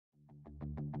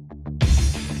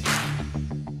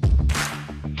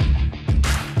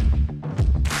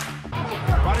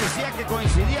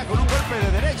coincidía con un golpe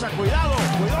de derecha. Cuidado,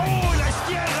 cuidado. ¡Uy, la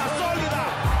izquierda sólida!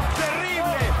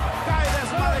 ¡Terrible! Cae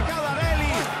desmadecada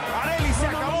Areli. Areli se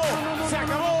acabó, se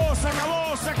acabó, se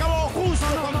acabó, se acabó. Justo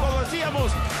cuando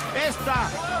decíamos, esta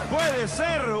puede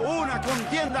ser una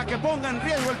contienda que ponga en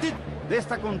riesgo el título de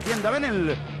esta contienda.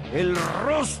 Ven el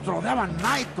rostro de Avan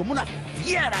Knight como una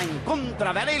fiera en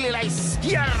contra de Areli. La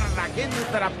izquierda que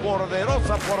entra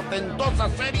poderosa, portentosa,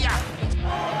 seria.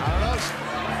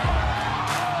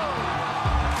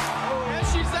 And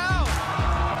she's out.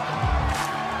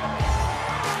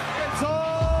 It's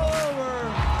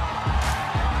over.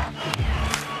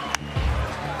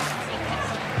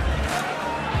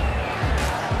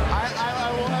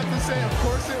 I will have to say, of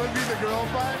course, it would be the girl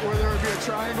fight where there would be a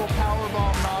triangle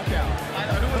powerbomb knockout.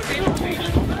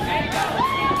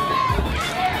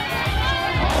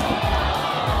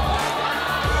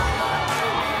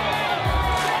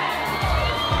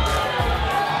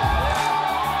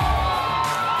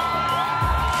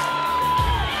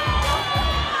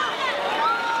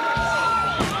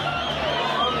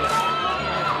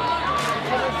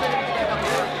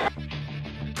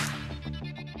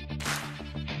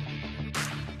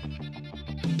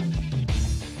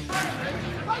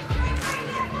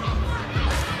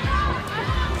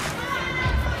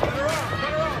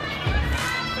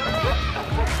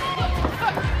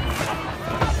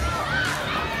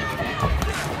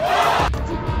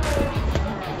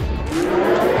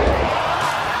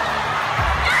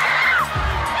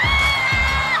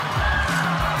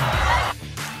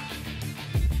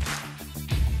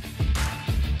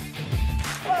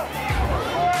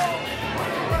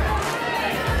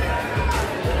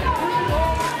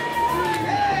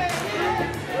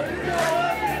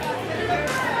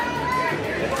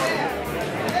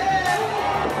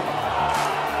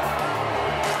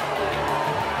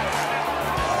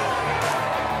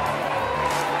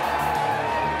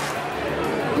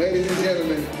 Ladies and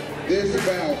gentlemen, this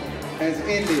bout has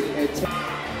ended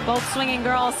at Both swinging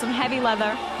girls, some heavy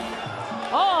leather.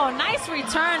 Oh, nice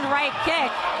return right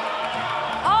kick.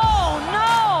 Oh,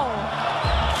 no!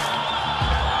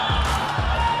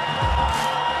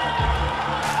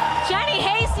 Jenny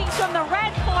Hastings from the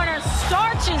red corner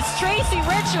starches Tracy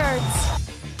Richards.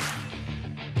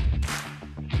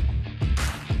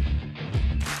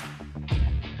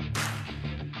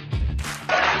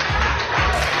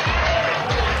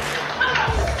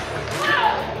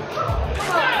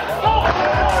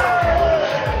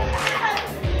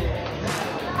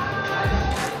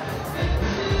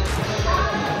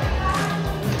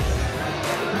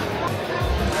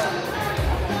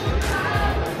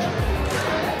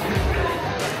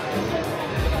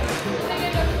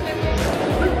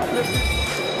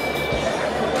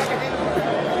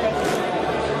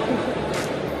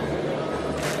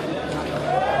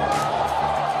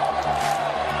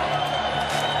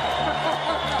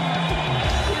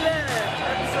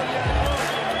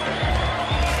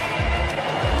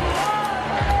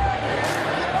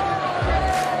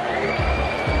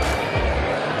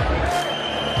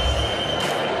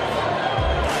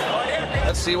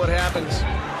 Let's see what happens.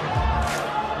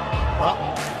 Well,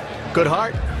 good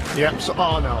heart. Yep. So,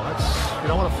 oh no, you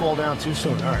don't want to fall down too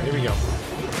soon. All right, here we go.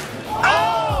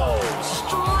 Oh,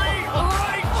 straight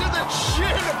right to the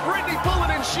chin of Brittany Bullet,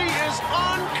 and she is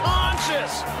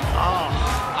unconscious. Oh,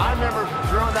 I remember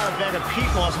throwing down a bag of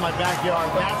peat moss in my backyard.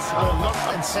 That's what it looked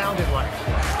and sounded like.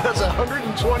 That's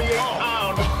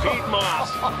 128-pound peat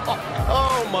moss.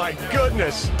 Oh my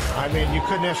goodness. I mean, you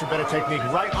couldn't ask for better technique.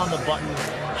 Right on the button.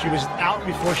 She was out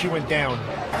before she went down.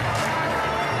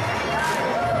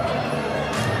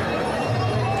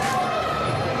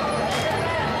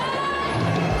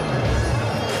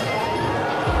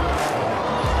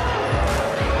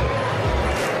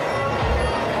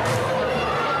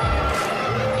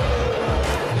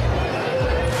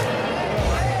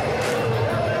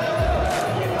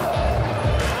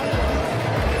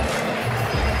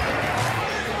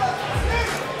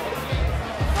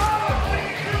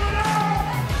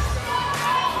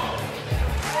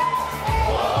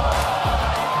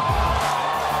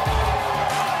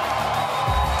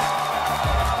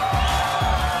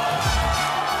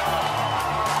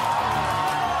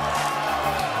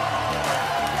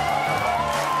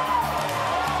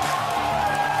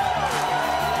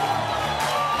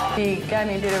 She gave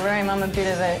me a bit of room. I'm a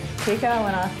bit of a kicker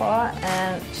when I fight,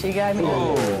 and she gave me the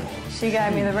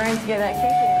room to get that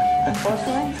kick in,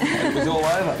 unfortunately. It was all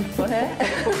over. For her.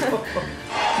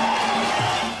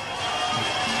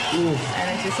 And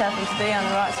it just happened to be on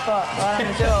the right spot, right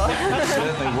on the jaw. It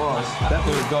certainly was. That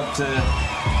would have got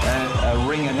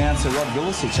ring announcer Rod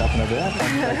Gillisic up and about.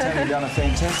 And Tony done a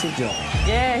fantastic job.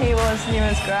 Yeah, he was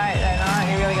great that night.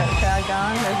 He really got the crowd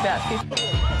going. There was about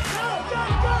 50.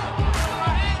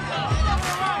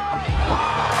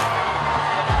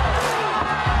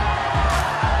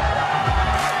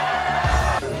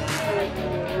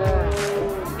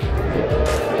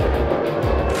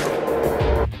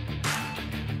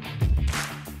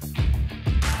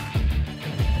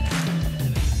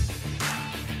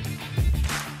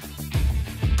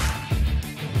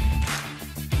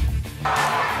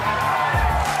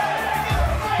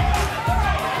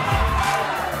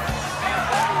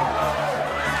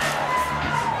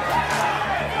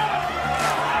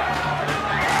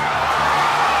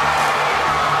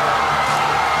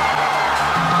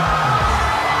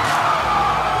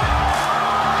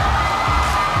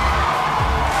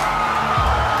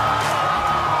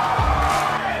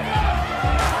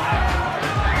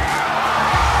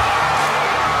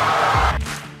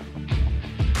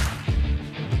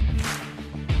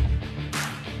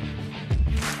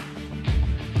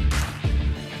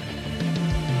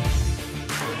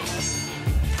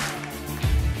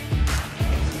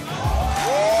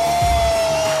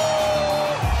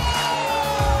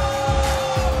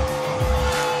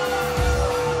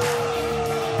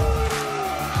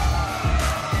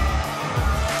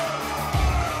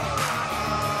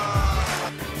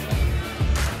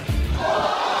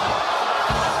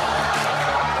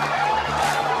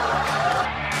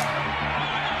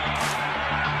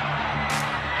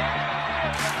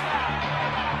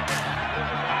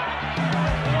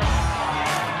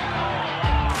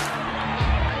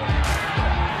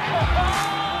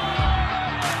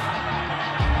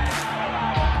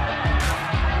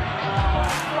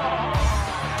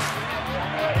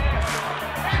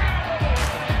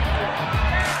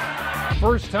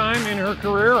 First time in her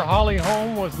career, Holly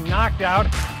Holm was knocked out,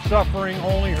 suffering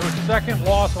only her second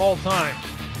loss all time.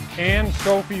 And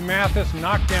Sophie Mathis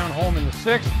knocked down Holm in the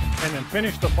 6th and then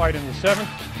finished the fight in the 7th.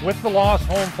 With the loss,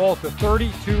 Holm falls to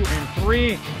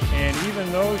 32-3, and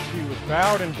even though she was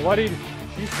bowed and bloodied,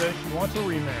 she says she wants a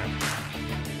rematch.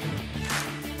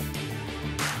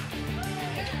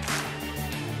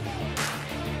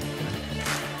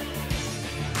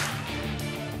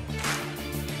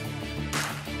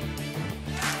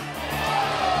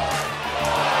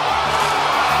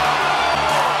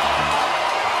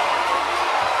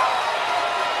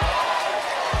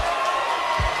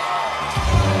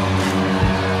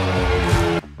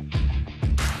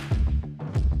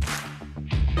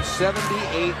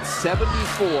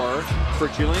 (78-74) for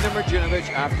Jelena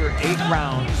Marjanovic after 8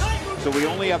 rounds. So we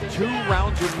only have 2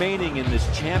 rounds remaining in this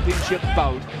championship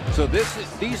bout. So these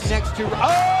next 2. Oh! A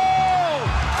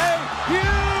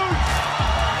huge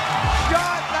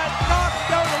shot that knocks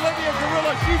down Olivia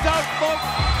Gorilla. She's out, folks.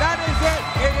 That is it.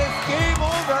 It is game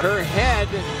over. Her head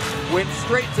went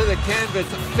straight to the canvas,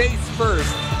 face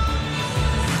first.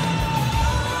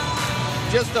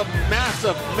 Just a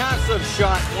massive, massive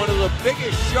shot. One of the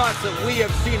biggest shots that we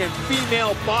have seen in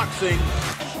female boxing.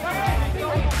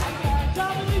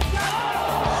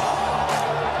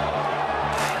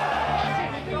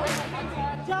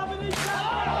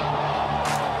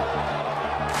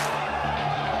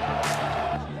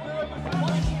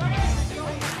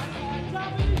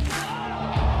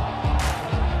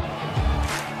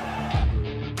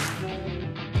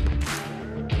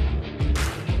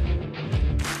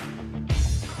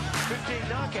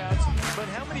 Knockouts, but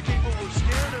how many people were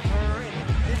scared of her and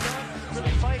did not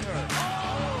really fight her?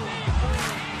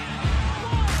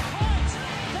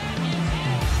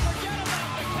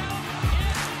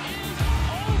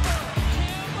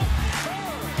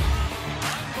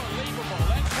 Unbelievable.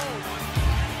 Let's hope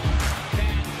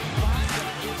that Bonda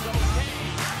is okay.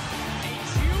 A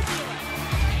jubilant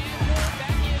and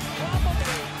that is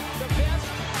probably the best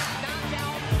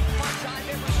knockout punch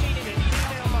I've ever seen in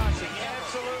female boxing.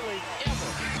 Absolutely.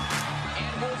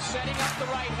 Setting up the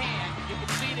right hand. You can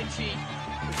see that she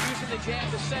was using the jab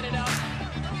to set it up.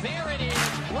 There it is,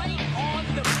 right on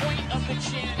the point of the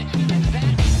chin. And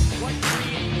that's what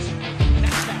creates